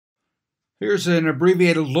Here's an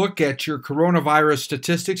abbreviated look at your coronavirus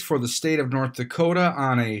statistics for the state of North Dakota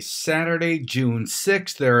on a Saturday, June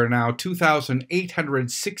 6th. There are now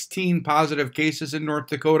 2,816 positive cases in North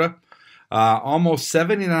Dakota. Almost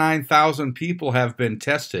 79,000 people have been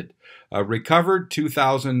tested. Recovered,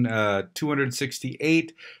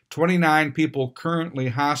 2,268. 29 people currently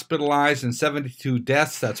hospitalized and 72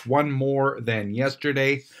 deaths. That's one more than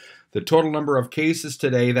yesterday. The total number of cases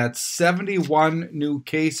today, that's 71 new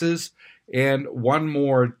cases and one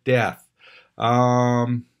more death.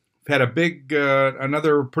 Had a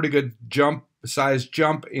another pretty good size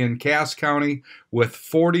jump in Cass County with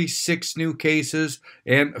 46 new cases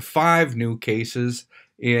and 5 new cases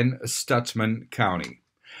in Stutzman County.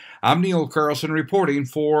 I'm Neil Carlson reporting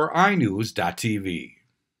for iNewZ.TV.